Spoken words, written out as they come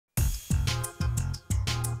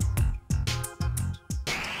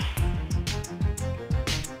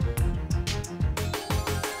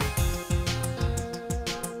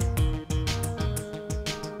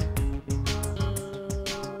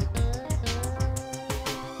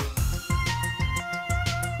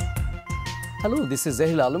Hello, this is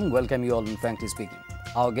Zahil Alam. Welcome you all in Frankly Speaking.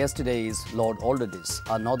 Our guest today is Lord Alderdice,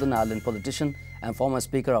 a Northern Ireland politician and former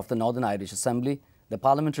Speaker of the Northern Irish Assembly, the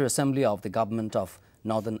Parliamentary Assembly of the Government of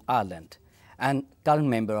Northern Ireland, and current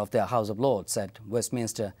member of the House of Lords at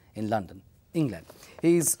Westminster in London, England.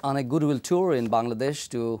 He is on a goodwill tour in Bangladesh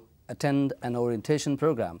to attend an orientation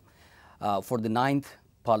program for the 9th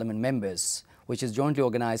Parliament members, which is jointly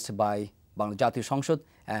organized by Bangla Jatiyo Sangsad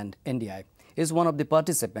and NDI. He is one of the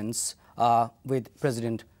participants with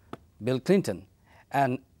President Bill Clinton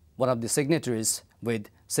and one of the signatories with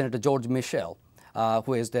Senator George Michel,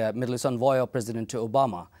 who is the Middle East envoy of President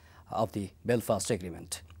Obama of the Belfast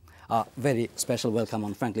Agreement. Very special welcome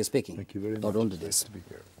on Frankly Speaking. Thank you very much. Lord Alderdice. Nice to be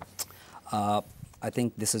here. I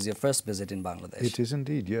think this is your first visit in Bangladesh. It is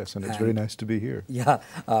indeed, yes, and it's very nice to be here. Yeah,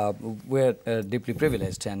 we're deeply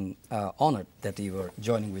privileged and honored that you were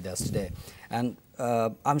joining with us today. And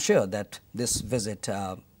I'm sure that this visit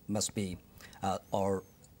must be or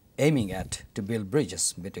aiming at to build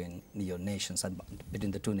bridges between your nations and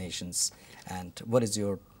between the two nations. And what is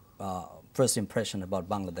your first impression about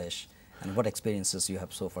Bangladesh and what experiences you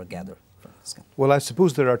have so far gathered from this country? Well, I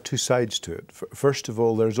suppose there are two sides to it. First of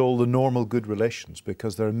all, there's all the normal good relations,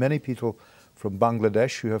 because there are many people from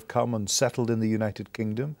Bangladesh who have come and settled in the United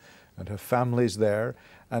Kingdom and have families there,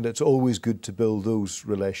 and it's always good to build those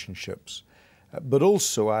relationships. But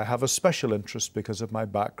also I have a special interest because of my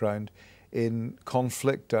background in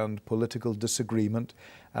conflict and political disagreement,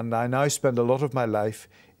 and I now spend a lot of my life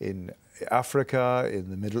in Africa, in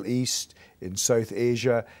the Middle East, in South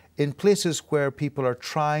Asia, in places where people are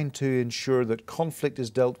trying to ensure that conflict is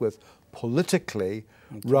dealt with politically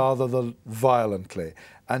rather than violently.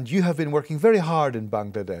 And you have been working very hard in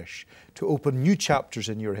Bangladesh to open new chapters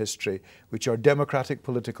in your history, which are democratic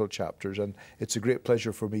political chapters, and it's a great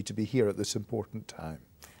pleasure for me to be here at this important time.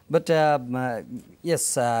 But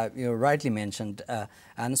yes, you rightly mentioned,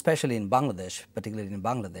 and especially in Bangladesh, particularly in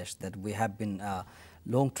Bangladesh, that we have been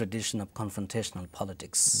long tradition of confrontational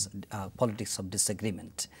politics, politics of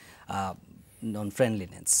disagreement,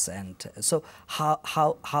 non-friendliness, and so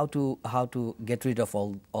how to get rid of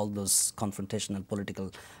all those confrontational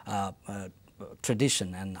political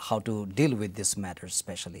tradition, and how to deal with this matter,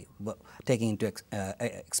 especially taking into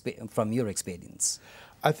from your experience.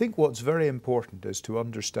 I think what's very important is to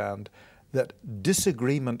understand that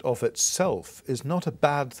disagreement of itself is not a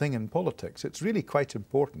bad thing in politics. It's really quite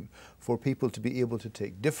important for people to be able to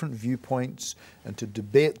take different viewpoints and to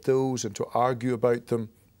debate those and to argue about them,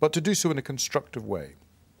 but to do so in a constructive way.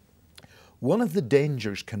 One of the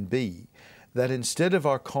dangers can be that instead of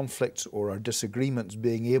our conflicts or our disagreements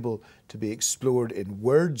being able to be explored in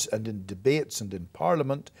words and in debates and in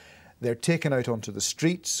Parliament, they're taken out onto the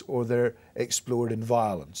streets or they're explored in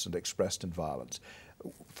violence and expressed in violence.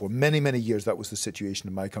 For many, many years that was the situation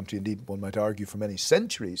in my country. Indeed, one might argue for many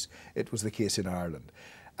centuries it was the case in Ireland.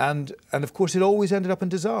 And of course it always ended up in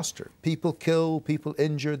disaster. People killed, people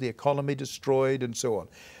injured, the economy destroyed, and so on.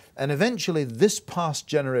 And eventually this past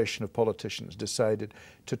generation of politicians decided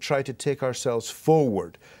to try to take ourselves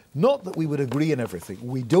forward. Not that we would agree on everything.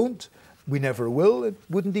 We don't. We never will. It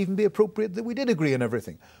wouldn't even be appropriate that we did agree on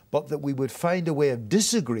everything, but that we would find a way of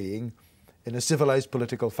disagreeing in a civilized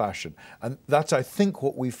political fashion. And that's, I think,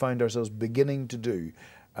 what we find ourselves beginning to do,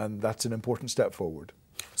 and that's an important step forward.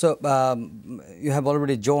 So you have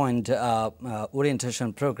already joined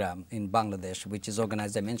orientation program in Bangladesh, which is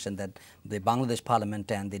organized, I mentioned, that the Bangladesh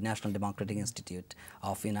Parliament and the National Democratic Institute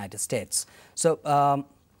of the United States. So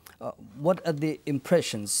what are the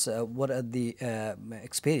impressions, what are the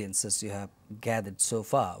experiences you have gathered so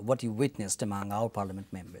far, what you witnessed among our Parliament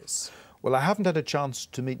members? Well, I haven't had a chance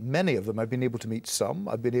to meet many of them. I've been able to meet some.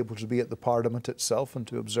 I've been able to be at the Parliament itself and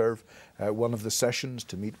to observe one of the sessions,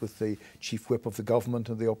 to meet with the Chief Whip of the government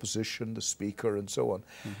and the opposition, the Speaker, and so on.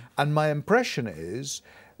 Mm-hmm. And my impression is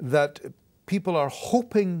that people are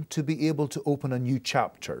hoping to be able to open a new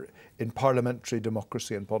chapter in parliamentary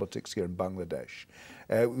democracy and politics here in Bangladesh.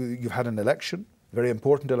 You've had an election, very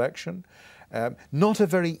important election. Not a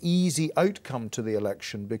very easy outcome to the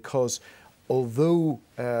election, because although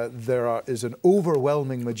there is an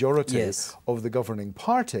overwhelming majority of the governing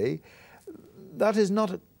party, that is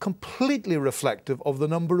not completely reflective of the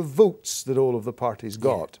number of votes that all of the parties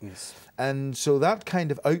got. Yes. And so that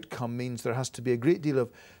kind of outcome means there has to be a great deal of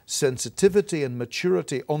sensitivity and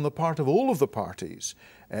maturity on the part of all of the parties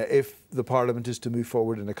if the Parliament is to move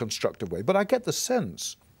forward in a constructive way. But I get the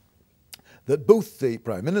sense that both the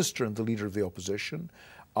Prime Minister and the Leader of the Opposition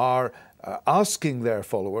are asking their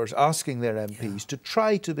followers, asking their MPs to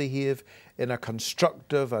try to behave in a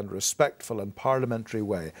constructive and respectful and parliamentary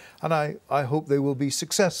way. And I hope they will be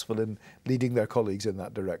successful in leading their colleagues in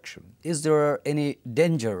that direction. Is there any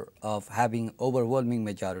danger of having overwhelming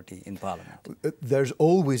majority in Parliament? There's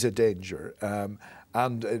always a danger.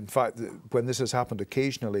 And in fact, when this has happened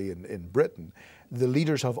occasionally in Britain, the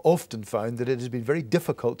leaders have often found that it has been very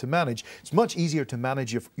difficult to manage. It's much easier to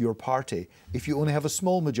manage your party if you only have a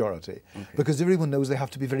small majority, because everyone knows they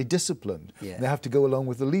have to be very disciplined. Yeah. They have to go along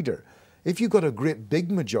with the leader. If you've got a great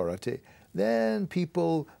big majority, then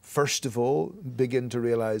people, first of all, begin to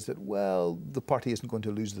realise that, well, the party isn't going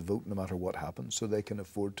to lose the vote no matter what happens, so they can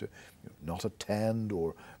afford to not attend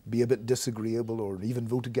or be a bit disagreeable or even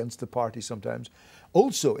vote against the party sometimes.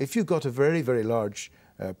 Also, if you've got a very, very large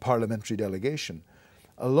parliamentary delegation,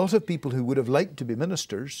 a lot of people who would have liked to be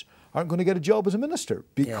ministers aren't going to get a job as a minister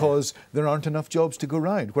because there aren't enough jobs to go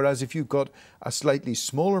round. Whereas if you've got a slightly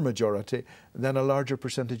smaller majority, then a larger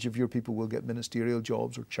percentage of your people will get ministerial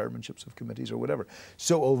jobs or chairmanships of committees or whatever.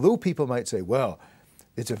 So although people might say, well,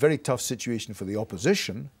 it's a very tough situation for the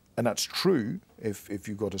opposition, and that's true if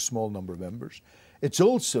you've got a small number of members, it's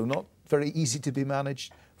also not very easy to be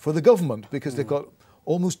managed for the government because they've got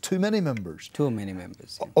almost too many members. Too many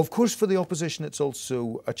members. Yeah. Of course, for the opposition, it's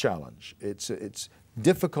also a challenge. It's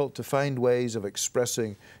difficult to find ways of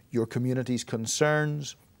expressing your community's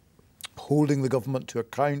concerns, holding the government to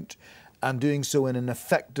account, and doing so in an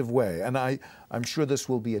effective way. And I'm sure this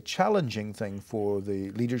will be a challenging thing for the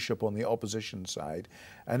leadership on the opposition side.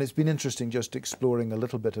 And it's been interesting just exploring a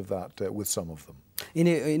little bit of that with some of them. In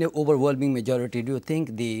an overwhelming majority, do you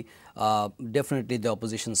think definitely the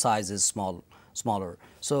opposition size is smaller?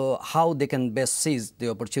 So how they can best seize the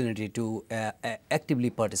opportunity to actively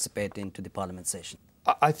participate into the parliament session?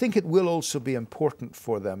 I think it will also be important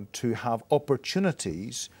for them to have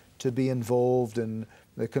opportunities to be involved in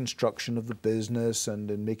the construction of the business and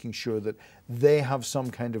in making sure that they have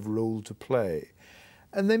some kind of role to play.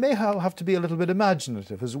 And they may have to be a little bit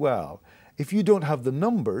imaginative as well. If you don't have the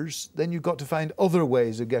numbers, then you've got to find other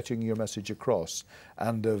ways of getting your message across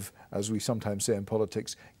and of, as we sometimes say in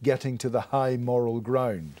politics, getting to the high moral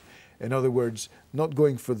ground. In other words, not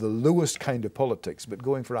going for the lowest kind of politics, but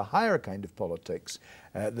going for a higher kind of politics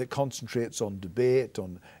that concentrates on debate,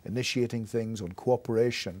 on initiating things, on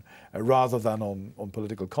cooperation, rather than on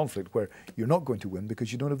political conflict, where you're not going to win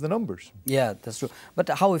because you don't have the numbers. Yeah, that's true. But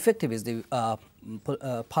how effective is the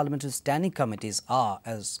parliamentary standing committees are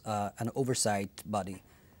as an oversight body?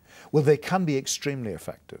 Well, they can be extremely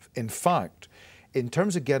effective. In fact, in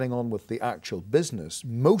terms of getting on with the actual business,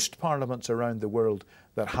 most parliaments around the world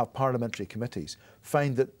that have parliamentary committees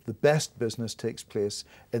find that the best business takes place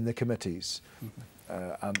in the committees.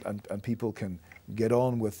 And people can get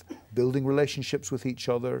on with building relationships with each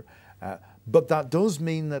other. But that does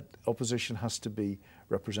mean that opposition has to be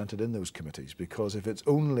represented in those committees, because if it's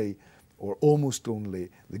only or almost only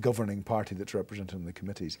the governing party that's represented in the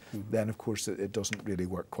committees, then of course it doesn't really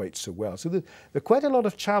work quite so well. So there are quite a lot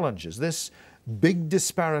of challenges. This big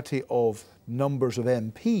disparity of numbers of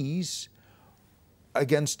MPs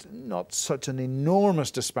against not such an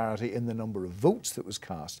enormous disparity in the number of votes that was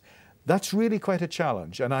cast, that's really quite a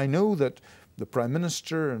challenge. And I know that the Prime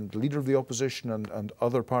Minister and Leader of the Opposition and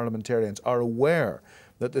other parliamentarians are aware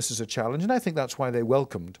that this is a challenge, and I think that's why they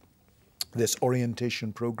welcomed this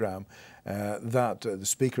orientation programme that the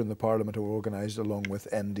Speaker and the Parliament have organised along with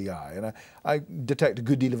NDI. And I detect a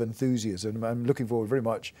good deal of enthusiasm. I'm looking forward very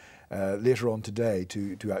much later on today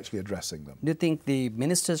to actually addressing them. Do you think the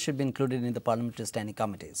ministers should be included in the parliamentary standing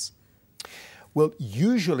committees? Well,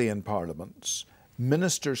 usually in parliaments,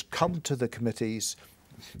 ministers come to the committees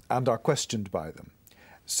and are questioned by them.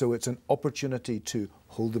 So it's an opportunity to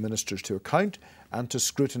hold the ministers to account and to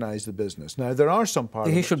scrutinise the business. Now, there are some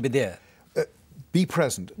parliaments... He should be there. Be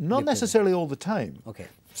present. Not necessarily all the time. Okay.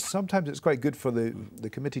 Sometimes it's quite good for the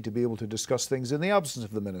committee to be able to discuss things in the absence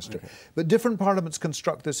of the minister. Okay. But different parliaments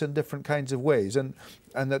construct this in different kinds of ways, and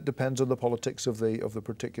that depends on the politics of the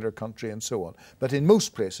particular country and so on. But in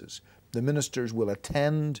most places, the ministers will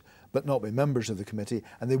attend, but not be members of the committee,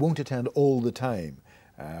 and they won't attend all the time.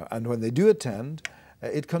 And when they do attend,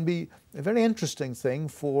 it can be a very interesting thing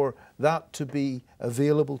for that to be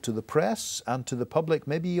available to the press and to the public,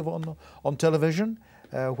 maybe even on television,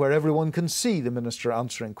 where everyone can see the minister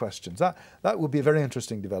answering questions. That would be a very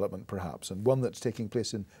interesting development, perhaps, and one that's taking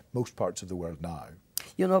place in most parts of the world now.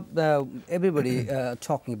 You know, everybody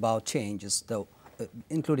talking about change is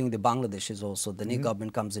including the Bangladeshis also, the new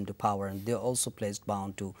government comes into power, and they're also placed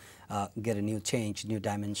bound to get a new change, new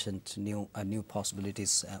dimension, new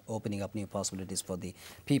possibilities, opening up new possibilities for the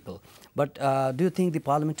people. But do you think the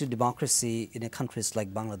parliamentary democracy in a countries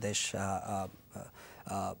like Bangladesh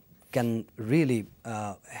can really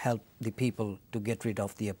help the people to get rid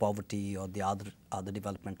of the poverty or the other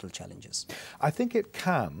developmental challenges? I think it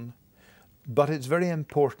can, but it's very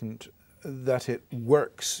important that it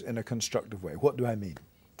works in a constructive way. What do I mean?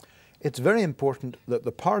 It's very important that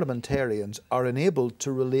the parliamentarians are enabled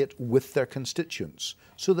to relate with their constituents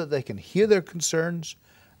so that they can hear their concerns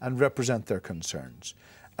and represent their concerns.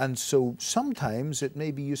 And so sometimes it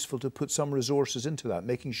may be useful to put some resources into that,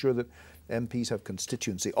 making sure that MPs have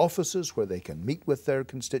constituency offices where they can meet with their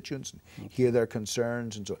constituents and hear their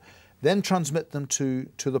concerns and so on. Then transmit them to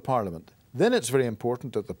the Parliament. Then it's very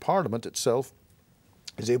important that the Parliament itself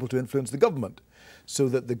is able to influence the government, so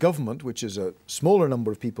that the government, which is a smaller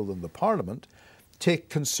number of people than the Parliament, take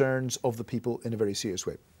concerns of the people in a very serious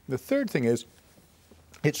way. The third thing is,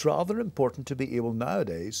 it's rather important to be able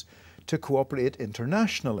nowadays to cooperate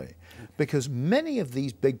internationally, because many of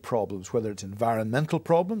these big problems, whether it's environmental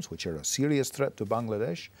problems, which are a serious threat to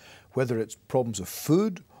Bangladesh, whether it's problems of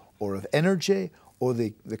food or of energy, or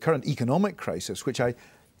the current economic crisis, which I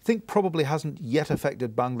think probably hasn't yet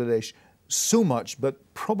affected Bangladesh so much, but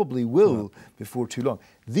probably will before too long.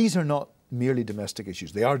 These are not merely domestic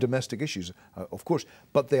issues. They are domestic issues, of course,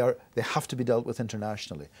 but they have to be dealt with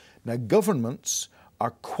internationally. Now, governments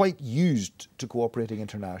are quite used to cooperating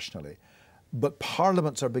internationally, but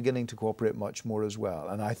parliaments are beginning to cooperate much more as well.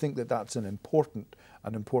 And I think that that's an important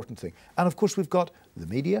thing. And of course, we've got the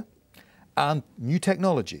media and new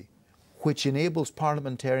technology, which enables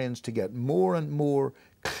parliamentarians to get more and more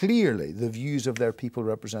clearly the views of their people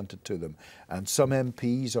represented to them. And some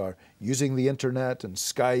MPs are using the internet and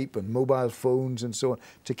Skype and mobile phones and so on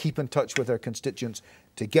to keep in touch with their constituents,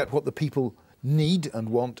 to get what the people need and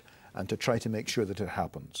want, and to try to make sure that it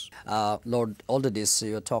happens. Lord Alderdice,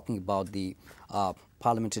 you're talking about the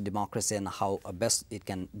parliamentary democracy and how best it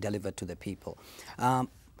can deliver to the people.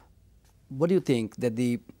 What do you think that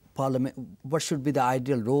the parliament, what should be the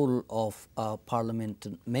ideal role of a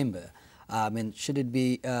parliament member? I mean, should it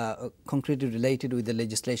be concretely related with the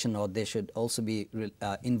legislation, or they should also be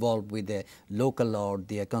involved with the local or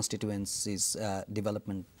their constituencies'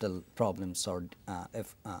 developmental problems or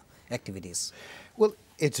activities? Well,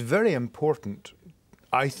 it's very important,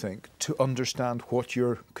 I think, to understand what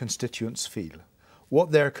your constituents feel,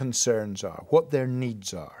 what their concerns are, what their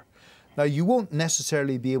needs are. Now, you won't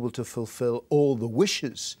necessarily be able to fulfill all the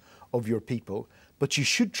wishes of your people, but you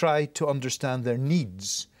should try to understand their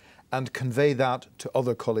needs and convey that to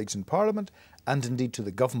other colleagues in Parliament and indeed to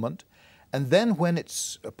the government. And then when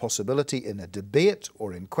it's a possibility in a debate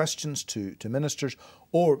or in questions to ministers,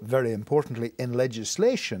 or very importantly in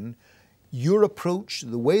legislation, your approach,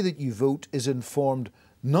 the way that you vote, is informed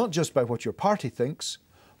not just by what your party thinks,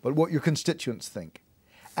 but what your constituents think.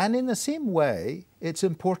 And in the same way, it's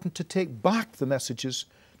important to take back the messages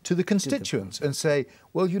to the constituents and say,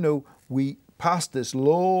 well, you know, we passed this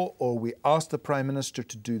law, or we asked the Prime Minister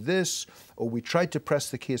to do this, or we tried to press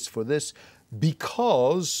the case for this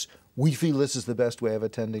because we feel this is the best way of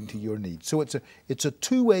attending to your needs. So it's a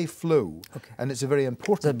two-way flow, and it's a very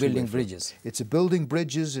important It's building bridges. It's a building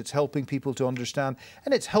bridges, it's helping people to understand,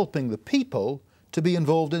 and it's helping the people to be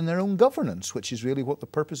involved in their own governance, which is really what the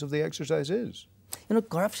purpose of the exercise is. You know,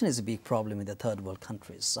 corruption is a big problem in the third world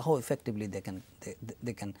countries. How effectively they can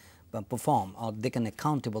perform, or they can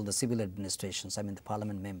accountable the civil administrations, I mean the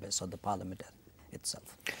parliament members or the parliament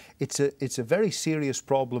itself? It's a very serious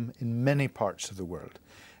problem in many parts of the world.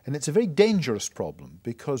 And it's a very dangerous problem,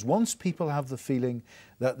 because once people have the feeling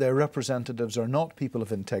that their representatives are not people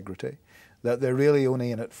of integrity, that they're really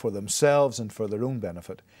only in it for themselves and for their own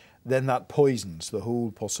benefit, then that poisons the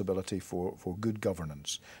whole possibility for good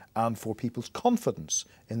governance and for people's confidence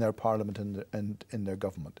in their parliament and in their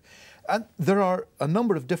government. And there are a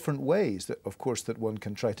number of different ways that, of course, that one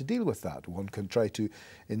can try to deal with that. One can try to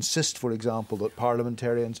insist, for example, that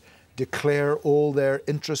parliamentarians declare all their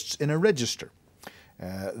interests in a register.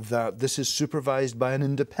 That this is supervised by an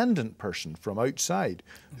independent person from outside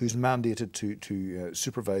who's mandated to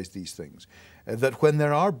supervise these things. That when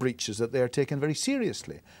there are breaches, that they are taken very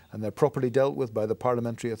seriously and they're properly dealt with by the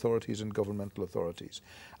parliamentary authorities and governmental authorities.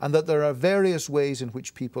 And that there are various ways in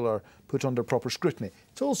which people are put under proper scrutiny.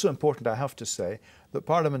 It's also important, I have to say, that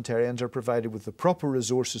parliamentarians are provided with the proper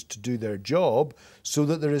resources to do their job, so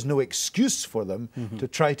that there is no excuse for them to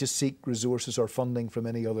try to seek resources or funding from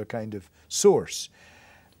any other kind of source.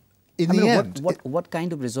 in the end, what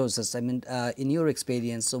kind of resources? I mean, in your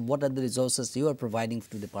experience, so what are the resources you are providing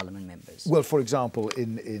to the Parliament members? Well, for example,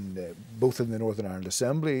 both in the Northern Ireland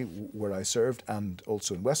Assembly, where I served, and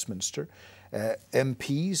also in Westminster,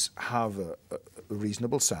 MPs have a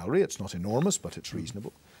reasonable salary. It's not enormous, but it's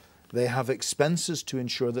reasonable. They have expenses to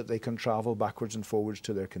ensure that they can travel backwards and forwards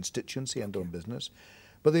to their constituency and on business.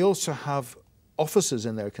 But they also have offices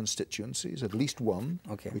in their constituencies, at least one,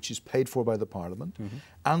 which is paid for by the Parliament,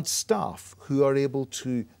 and staff who are able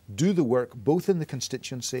to do the work both in the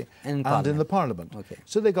constituency and in the Parliament.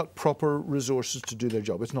 So they got proper resources to do their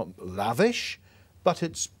job. It's not lavish, but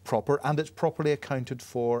it's proper, and it's properly accounted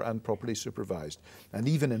for and properly supervised. And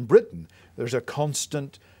even in Britain, there's a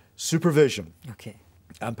constant supervision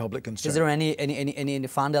and public concern. Is there any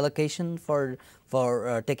fund allocation for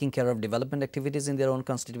taking care of development activities in their own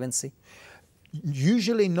constituency?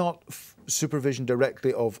 Usually not supervision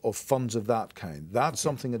directly of funds of that kind. That's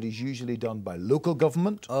something that is usually done by local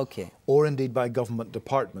government or indeed by government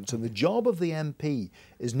departments. And the job of the MP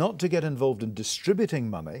is not to get involved in distributing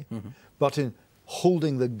money, but in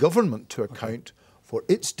holding the government to account for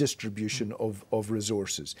its distribution of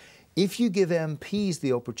resources. If you give MPs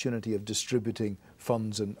the opportunity of distributing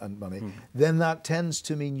funds and money, then that tends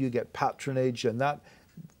to mean you get patronage, and that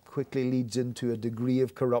quickly leads into a degree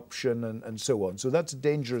of corruption and so on. So that's a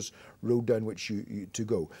dangerous road down which you to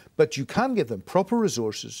go. But you can give them proper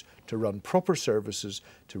resources to run proper services,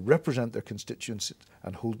 to represent their constituents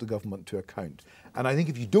and hold the government to account. And I think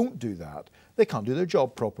if you don't do that, they can't do their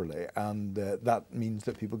job properly, and that means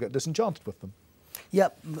that people get disenchanted with them. Yeah,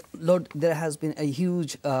 Lord, there has been a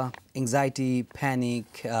huge anxiety,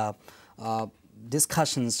 panic,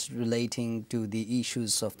 discussions relating to the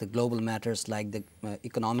issues of the global matters like the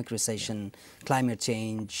economic recession, climate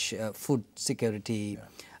change, food security,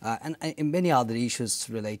 and many other issues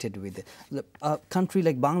related with it. A country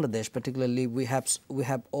like Bangladesh, particularly, we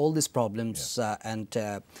have all these problems, and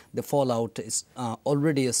the fallout is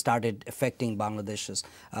already started affecting Bangladesh's.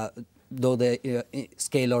 Though the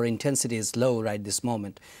scale or intensity is low right this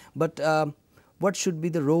moment. But what should be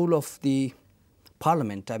the role of the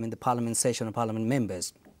Parliament, I mean the Parliament session or Parliament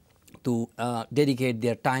members, to dedicate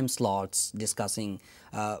their time slots discussing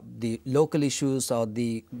the local issues or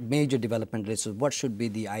the major development issues? What should be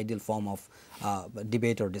the ideal form of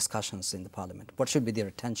debate or discussions in the Parliament? What should be their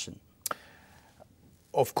attention?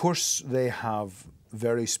 Of course, they have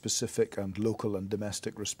very specific and local and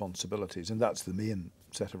domestic responsibilities, and that's the main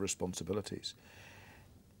set of responsibilities.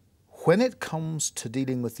 When it comes to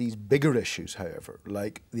dealing with these bigger issues, however,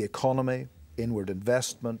 like the economy, inward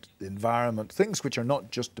investment, the environment, things which are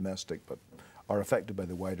not just domestic but are affected by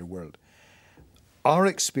the wider world, our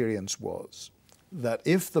experience was that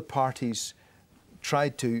if the parties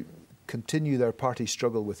tried to continue their party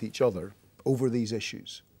struggle with each other over these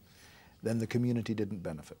issues, then the community didn't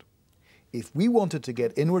benefit. If we wanted to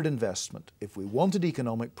get inward investment, if we wanted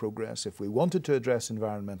economic progress, if we wanted to address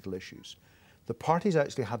environmental issues, the parties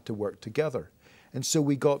actually had to work together. And so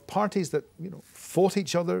we got parties that fought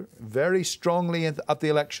each other very strongly at the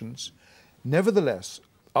elections. Nevertheless,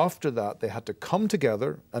 after that, they had to come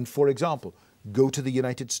together and, for example, go to the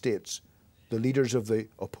United States, the leaders of the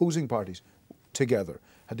opposing parties together,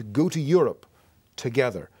 had to go to Europe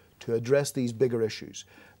together to address these bigger issues.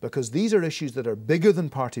 Because these are issues that are bigger than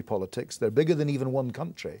party politics, they're bigger than even one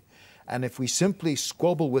country. And if we simply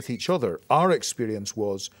squabble with each other, our experience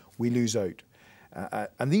was we lose out.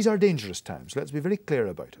 And these are dangerous times, let's be very clear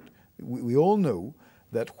about it. We all know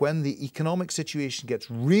that when the economic situation gets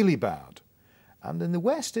really bad, and in the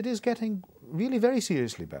West it is getting really very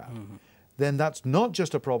seriously bad, then that's not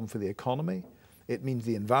just a problem for the economy. It means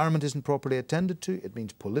the environment isn't properly attended to. It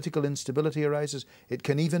means political instability arises. It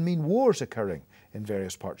can even mean wars occurring in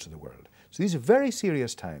various parts of the world. So these are very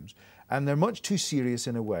serious times, and they're much too serious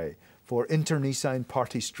in a way for internecine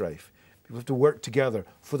party strife. People have to work together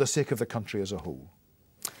for the sake of the country as a whole.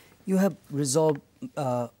 You have resolved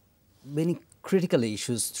many critical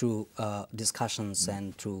issues through discussions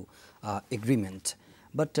and through agreement.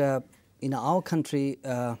 But in our country,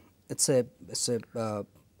 it's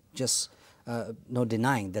just no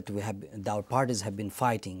denying that our parties have been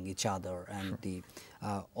fighting each other, and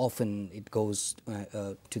often it goes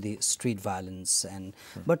to the street violence. And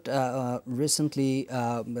but recently,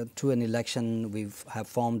 through an election, we have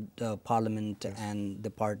formed Parliament, and the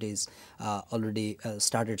parties already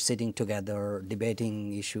started sitting together,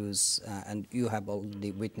 debating issues, and you have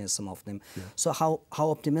already witnessed some of them. So how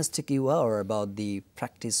optimistic you are about the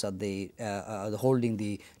practice of the holding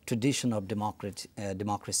the tradition of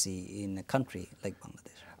democracy in a country like Bangladesh?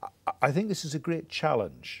 I think this is a great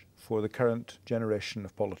challenge for the current generation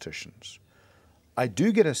of politicians. I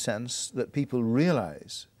do get a sense that people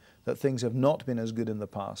realise that things have not been as good in the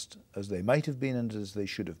past as they might have been and as they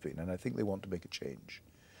should have been, and I think they want to make a change.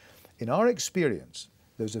 In our experience,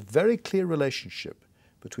 there's a very clear relationship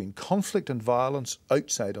between conflict and violence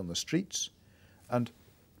outside on the streets and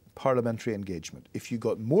parliamentary engagement. If you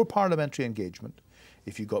got more parliamentary engagement,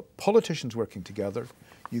 if you got politicians working together,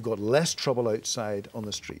 you got less trouble outside on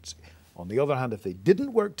the streets. On the other hand, if they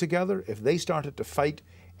didn't work together, if they started to fight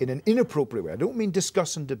in an inappropriate way, I don't mean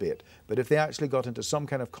discuss and debate, but if they actually got into some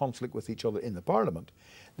kind of conflict with each other in the parliament,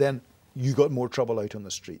 then you got more trouble out on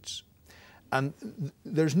the streets. And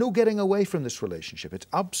there's no getting away from this relationship. It's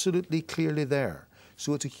absolutely clearly there.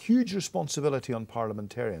 So it's a huge responsibility on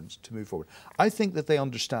parliamentarians to move forward. I think that they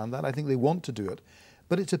understand that. I think they want to do it.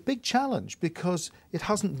 But it's a big challenge because it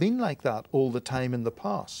hasn't been like that all the time in the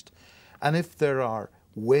past. And if there are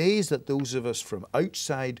ways that those of us from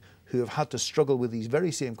outside who have had to struggle with these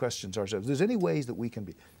very same questions ourselves, if there's any ways that we can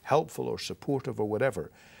be helpful or supportive or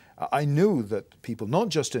whatever, I know that people, not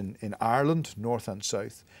just in Ireland, north and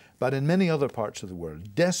south, but in many other parts of the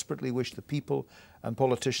world, desperately wish the people and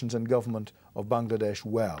politicians and government of Bangladesh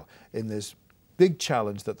well in this big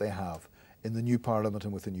challenge that they have in the new parliament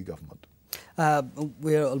and with the new government.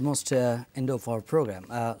 We're almost end of our program.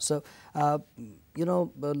 You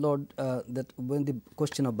know, Lord, that when the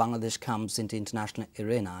question of Bangladesh comes into international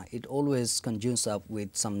arena, it always conjunes up with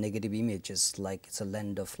some negative images, like it's a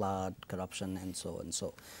land of flood, corruption, and so and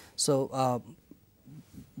so. So,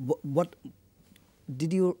 what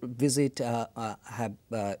did your visit have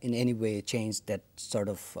in any way changed that sort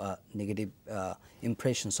of negative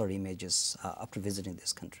impressions or images after visiting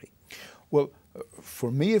this country? Well,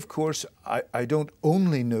 for me, of course, I don't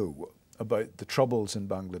only know about the troubles in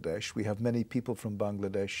Bangladesh. We have many people from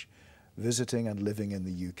Bangladesh visiting and living in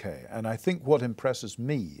the UK. And I think what impresses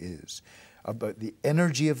me is about the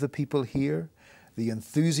energy of the people here, the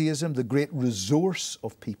enthusiasm, the great resource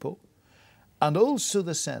of people, and also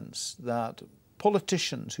the sense that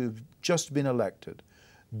politicians who've just been elected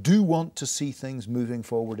do want to see things moving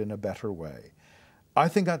forward in a better way. I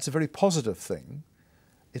think that's a very positive thing.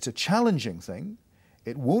 It's a challenging thing.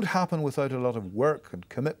 It won't happen without a lot of work and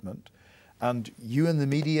commitment. And you in the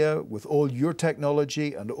media, with all your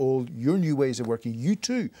technology and all your new ways of working, you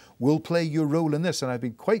too will play your role in this. And I've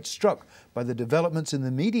been quite struck by the developments in the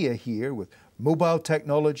media here with mobile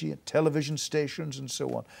technology and television stations and so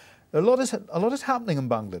on. A lot is happening in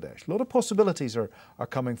Bangladesh. A lot of possibilities are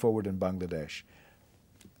coming forward in Bangladesh.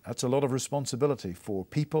 That's a lot of responsibility for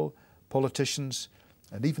people, politicians,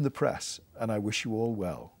 and even the press. And I wish you all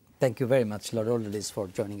well. Thank you very much, Lord Alderdice, for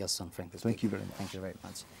joining us on Frankly Speaking. Thank you very much. Thank you very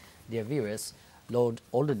much. Dear viewers, Lord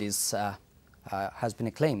Alderdice has been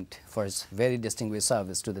acclaimed for his very distinguished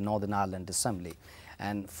service to the Northern Ireland Assembly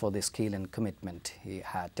and for the skill and commitment he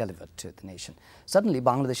had delivered to the nation. Certainly,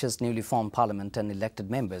 Bangladesh's newly formed parliament and elected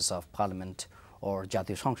members of parliament or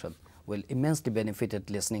Jatiya Sangsad will immensely benefit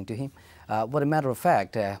listening to him. But a matter of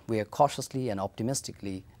fact, we are cautiously and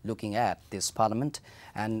optimistically looking at this parliament,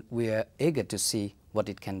 and we are eager to see what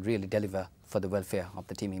it can really deliver for the welfare of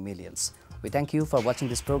the teeming millions. We thank you for watching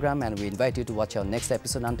this program, and we invite you to watch our next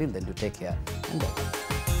episode. Until then, do take care and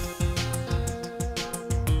bye.